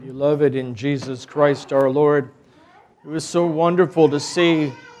Beloved in Jesus Christ our Lord, it was so wonderful to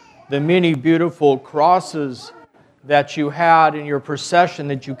see the many beautiful crosses that you had in your procession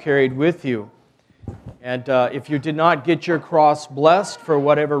that you carried with you. And if you did not get your cross blessed for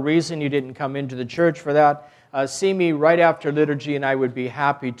whatever reason, you didn't come into the church for that, see me right after liturgy and I would be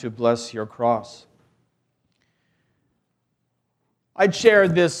happy to bless your cross. I'd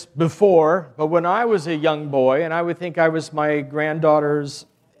shared this before, but when I was a young boy, and I would think I was my granddaughter's,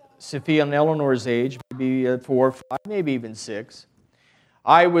 Sophia and Eleanor's age, maybe 4 or 5, maybe even 6,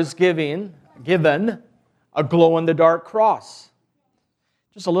 I was given a glow-in-the-dark cross,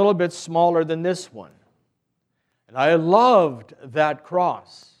 just a little bit smaller than this one. And I loved that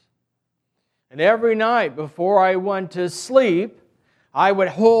cross. And every night before I went to sleep, I would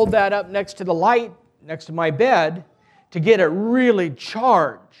hold that up next to the light, next to my bed, to get it really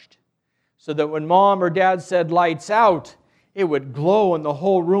charged, so that when Mom or Dad said lights out, it would glow and the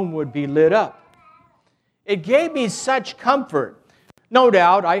whole room would be lit up. It gave me such comfort. No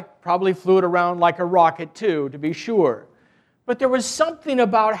doubt, I probably flew it around like a rocket too, to be sure. But there was something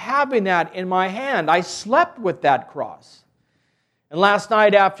about having that in my hand. I slept with that cross. And last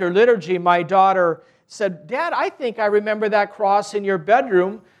night after liturgy, my daughter said, "Dad, I think I remember that cross in your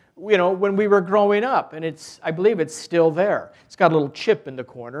bedroom, when we were growing up." And I believe it's still there. It's got a little chip in the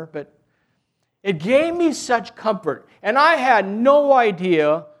corner, but it gave me such comfort. And I had no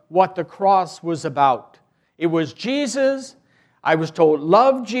idea what the cross was about. It was Jesus. I was told,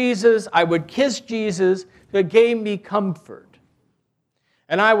 love Jesus. I would kiss Jesus. It gave me comfort.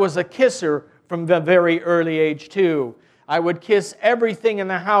 And I was a kisser from the very early age too. I would kiss everything in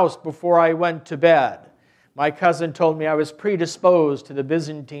the house before I went to bed. My cousin told me I was predisposed to the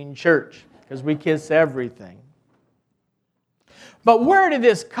Byzantine church because we kiss everything. But where did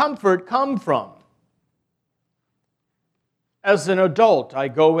this comfort come from? As an adult, I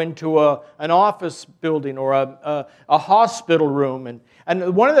go into an office building or a hospital room,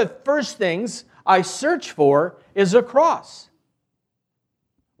 and one of the first things I search for is a cross.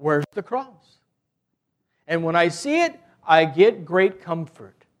 Where's the cross? And when I see it, I get great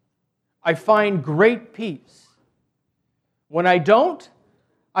comfort. I find great peace. When I don't,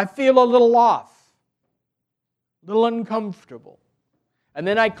 I feel a little off, a little uncomfortable. And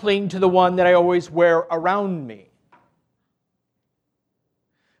then I cling to the one that I always wear around me.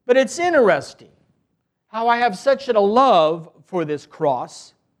 But it's interesting how I have such a love for this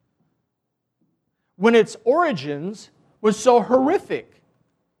cross when its origins was so horrific.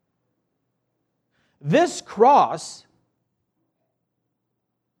 This cross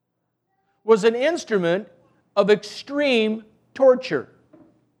was an instrument of extreme torture.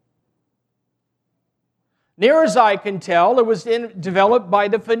 Near as I can tell, it was developed by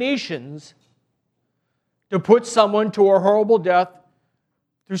the Phoenicians to put someone to a horrible death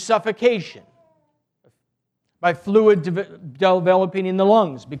through suffocation, by fluid developing in the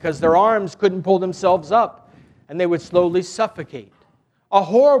lungs, because their arms couldn't pull themselves up, and they would slowly suffocate. A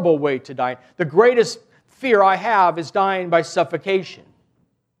horrible way to die. The greatest fear I have is dying by suffocation.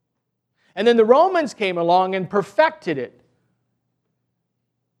 And then the Romans came along and perfected it.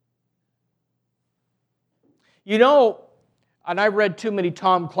 And I've read too many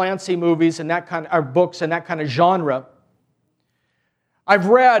Tom Clancy movies and books and that kind of genre. I've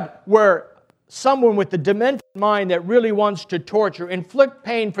read where someone with the demented mind that really wants to torture, inflict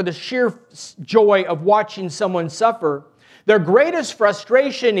pain for the sheer joy of watching someone suffer, their greatest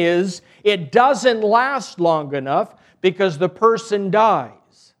frustration is it doesn't last long enough because the person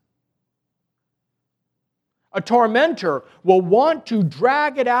dies. A tormentor will want to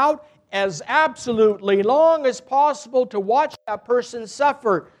drag it out as absolutely long as possible to watch that person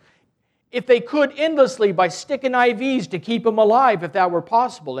suffer, if they could endlessly, by sticking IVs to keep them alive, if that were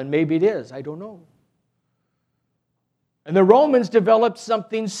possible. And maybe it is, I don't know. And the Romans developed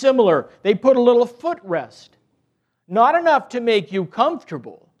something similar. They put a little footrest. Not enough to make you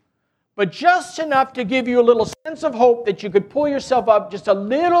comfortable, but just enough to give you a little sense of hope that you could pull yourself up just a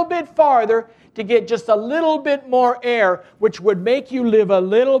little bit farther to get just a little bit more air, which would make you live a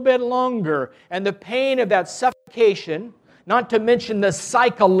little bit longer. And the pain of that suffocation, not to mention the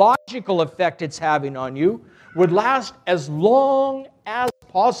psychological effect it's having on you, would last as long as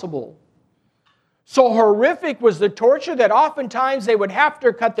possible. So horrific was the torture that oftentimes they would have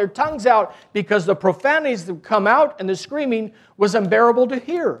to cut their tongues out because the profanities that would come out and the screaming was unbearable to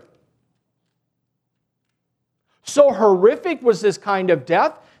hear. So horrific was this kind of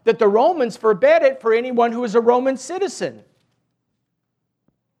death that the Romans forbade it for anyone who was a Roman citizen.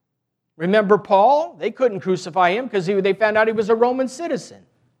 Remember Paul? They couldn't crucify him because they found out he was a Roman citizen.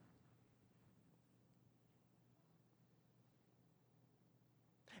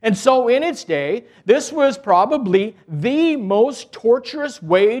 And so in its day, this was probably the most torturous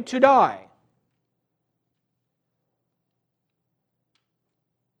way to die.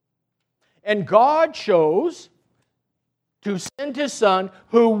 And God chose to send His Son,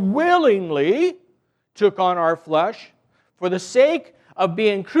 who willingly took on our flesh for the sake of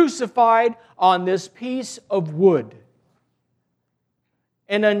being crucified on this piece of wood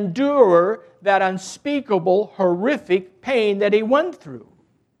and endure that unspeakable, horrific pain that He went through.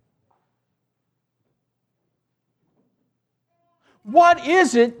 What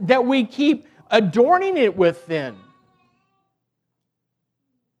is it that we keep adorning it with then?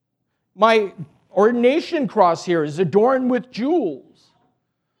 My ordination cross here is adorned with jewels.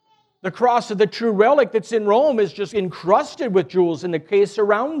 The cross of the true relic that's in Rome is just encrusted with jewels in the case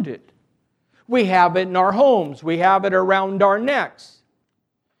around it. We have it in our homes. We have it around our necks.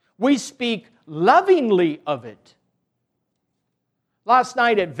 We speak lovingly of it. Last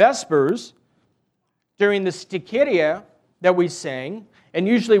night at Vespers, during the Stichiria that we sang, and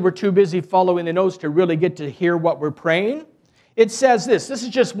usually we're too busy following the notes to really get to hear what we're praying, it says this. This is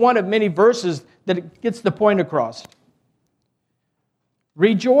just one of many verses that gets the point across.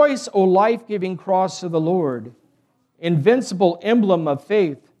 Rejoice, O life-giving cross of the Lord, invincible emblem of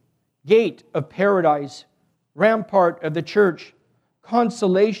faith, gate of paradise, rampart of the church,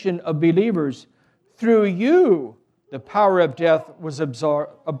 consolation of believers. Through you, the power of death was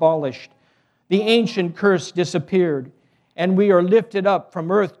abolished. The ancient curse disappeared, and we are lifted up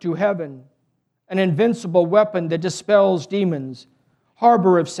from earth to heaven. An invincible weapon that dispels demons,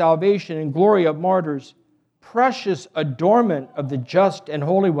 harbor of salvation and glory of martyrs, precious adornment of the just and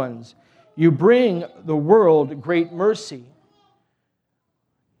holy ones. You bring the world great mercy.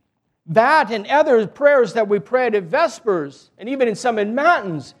 That and other prayers that we prayed at Vespers, and even in some in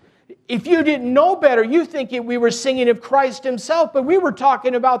Matins, if you didn't know better, you think we were singing of Christ Himself, but we were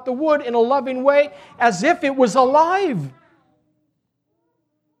talking about the wood in a loving way as if it was alive.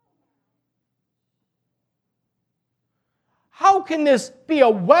 How can this be a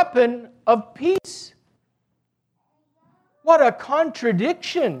weapon of peace? What a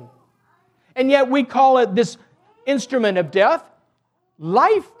contradiction. And yet we call it this instrument of death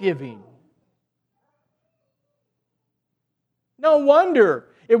life-giving. No wonder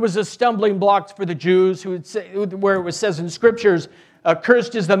it was a stumbling block for the Jews who would say, where it says in Scriptures,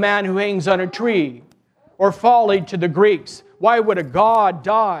 cursed is the man who hangs on a tree, or folly to the Greeks. Why would a God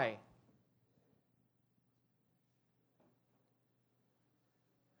die?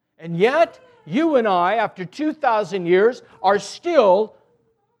 And yet, you and I, after 2,000 years, are still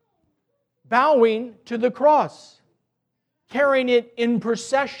bowing to the cross, carrying it in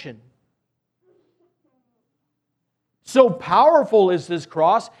procession. So powerful is this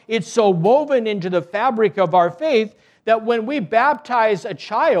cross, it's so woven into the fabric of our faith that when we baptize a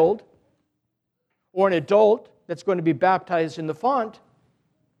child or an adult that's going to be baptized in the font,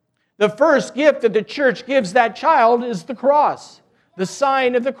 the first gift that the church gives that child is the cross, the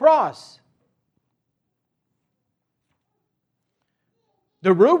sign of the cross.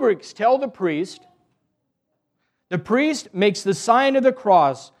 The rubrics tell the priest makes the sign of the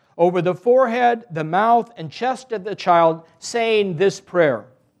cross over the forehead, the mouth, and chest of the child, saying this prayer.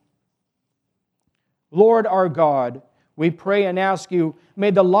 Lord our God, we pray and ask you,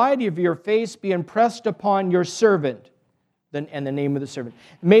 may the light of your face be impressed upon your servant, and the name of the servant.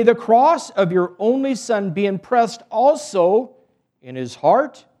 May the cross of your only Son be impressed also in his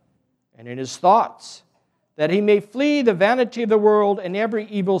heart and in his thoughts, that he may flee the vanity of the world and every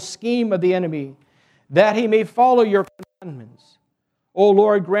evil scheme of the enemy, that he may follow your commandments. O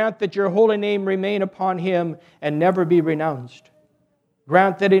Lord, grant that your holy name remain upon him and never be renounced.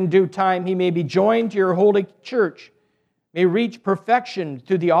 Grant that in due time he may be joined to your holy church, may reach perfection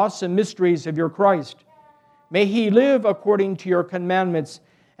through the awesome mysteries of your Christ. May he live according to your commandments,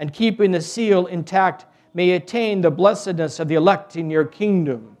 and keeping the seal intact, may attain the blessedness of the elect in your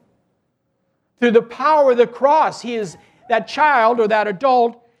kingdom. Through the power of the cross, that child or that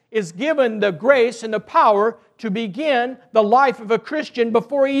adult is given the grace and the power to begin the life of a Christian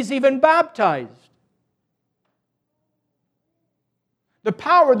before he's even baptized. The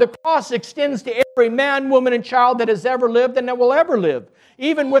power of the cross extends to every man, woman, and child that has ever lived and that will ever live,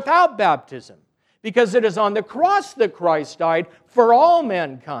 even without baptism, because it is on the cross that Christ died for all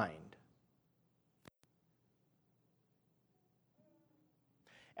mankind.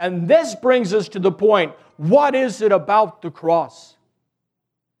 And this brings us to the point, what is it about the cross?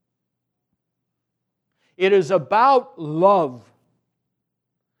 It is about love,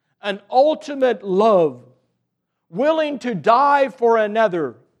 an ultimate love, willing to die for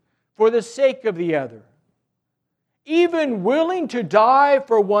another, for the sake of the other. even willing to die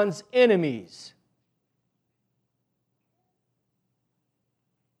for one's enemies.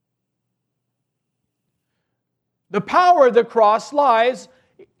 The power of the cross lies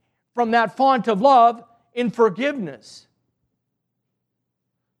from that font of love in forgiveness.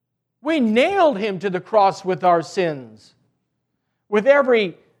 We nailed Him to the cross with our sins, with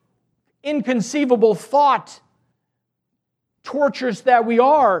every inconceivable thought, torturous that we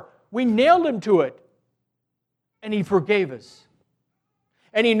are. We nailed Him to it, and He forgave us.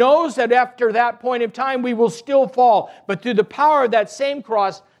 And He knows that after that point of time we will still fall, but through the power of that same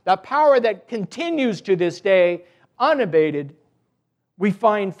cross, that power that continues to this day, unabated, we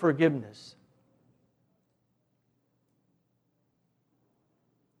find forgiveness.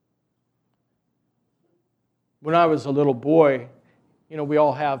 When I was a little boy, we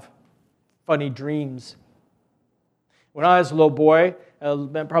all have funny dreams. When I was a little boy,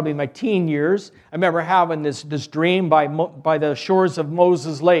 probably my teen years, I remember having this dream by the shores of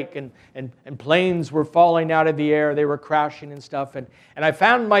Moses Lake, and planes were falling out of the air, they were crashing and stuff, and I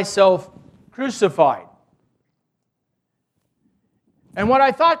found myself crucified. And what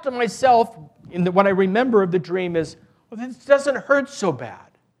I thought to myself, what I remember of the dream is, well, this doesn't hurt so bad.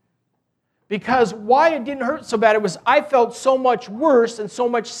 Because why it didn't hurt so bad, it was I felt so much worse and so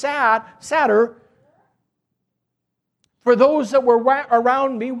much sadder for those that were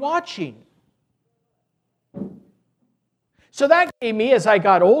around me watching. So that gave me, as I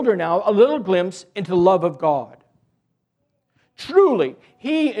got older now, a little glimpse into the love of God. Truly,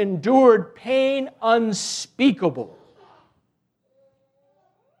 He endured pain unspeakable.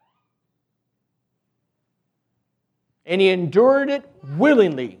 And He endured it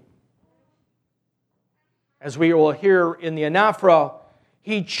willingly. As we will hear in the anaphora,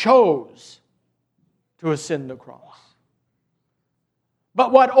 He chose to ascend the cross.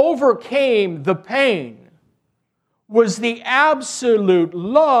 But what overcame the pain was the absolute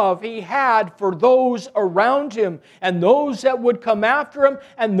love He had for those around Him and those that would come after Him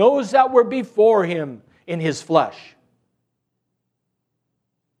and those that were before Him in His flesh.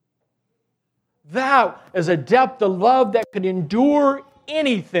 That is a depth of love that could endure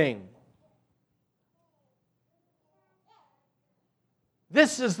anything.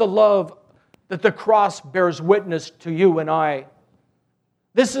 This is the love that the cross bears witness to you and I.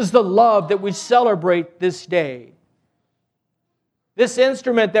 This is the love that we celebrate this day. This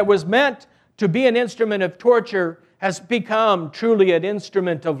instrument that was meant to be an instrument of torture has become truly an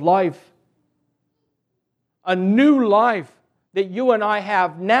instrument of life. A new life that you and I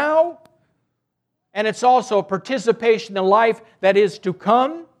have now. And it's also a participation in life that is to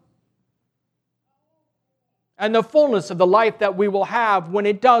come. And the fullness of the life that we will have when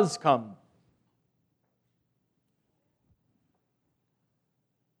it does come.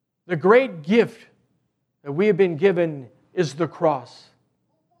 The great gift that we have been given is the cross.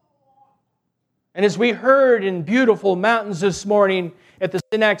 And as we heard in beautiful mountains this morning at the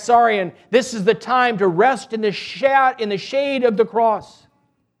Synaxarion, this is the time to rest in the shade of the cross.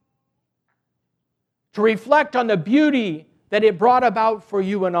 To reflect on the beauty that it brought about for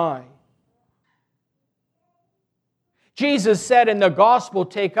you and I. Jesus said in the gospel,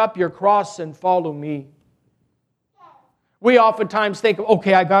 "Take up your cross and follow me." We oftentimes think,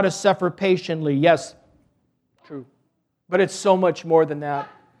 okay, I got to suffer patiently. Yes, true. But it's so much more than that.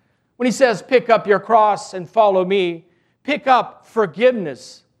 When He says, pick up your cross and follow me, pick up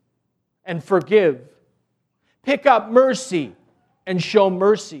forgiveness and forgive. Pick up mercy and show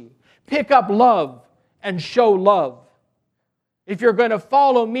mercy. Pick up love and show love. If you're going to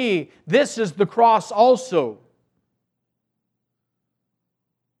follow me, this is the cross also.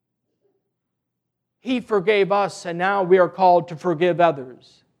 He forgave us, and now we are called to forgive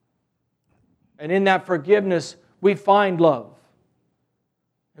others. And in that forgiveness, we find love.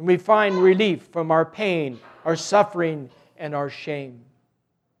 And we find relief from our pain, our suffering, and our shame.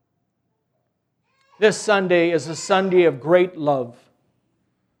 This Sunday is a Sunday of great love.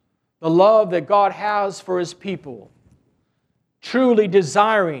 The love that God has for His people. Truly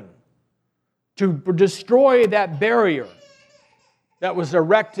desiring to destroy that barrier that was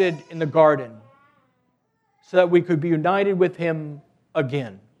erected in the garden, so that we could be united with Him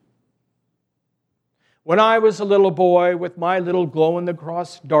again. When I was a little boy with my little glow-in-the-dark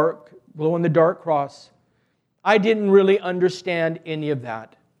cross, I didn't really understand any of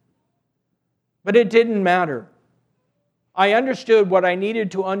that. But it didn't matter. I understood what I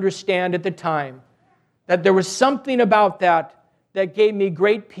needed to understand at the time, that there was something about that gave me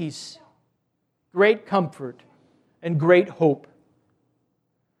great peace, great comfort, and great hope.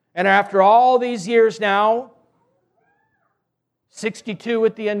 And after all these years now, 62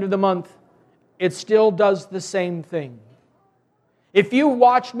 at the end of the month, it still does the same thing. If you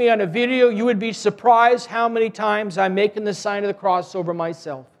watched me on a video, you would be surprised how many times I'm making the sign of the cross over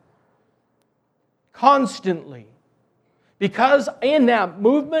myself. Constantly. Because in that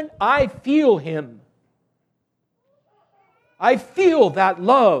movement, I feel Him. I feel that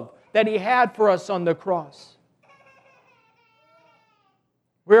love that He had for us on the cross.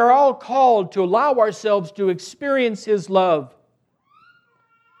 We are all called to allow ourselves to experience His love.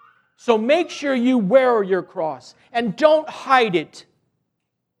 So make sure you wear your cross and don't hide it.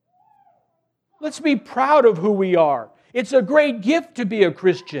 Let's be proud of who we are. It's a great gift to be a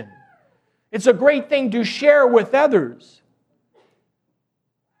Christian. It's a great thing to share with others.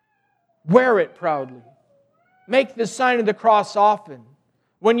 Wear it proudly. Make the sign of the cross often.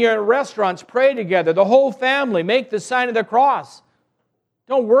 When you're in restaurants, pray together. The whole family, make the sign of the cross.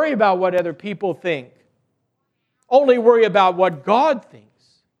 Don't worry about what other people think. Only worry about what God thinks.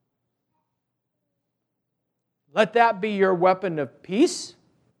 Let that be your weapon of peace,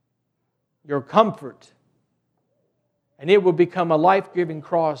 your comfort, and it will become a life-giving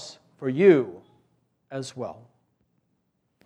cross for you as well.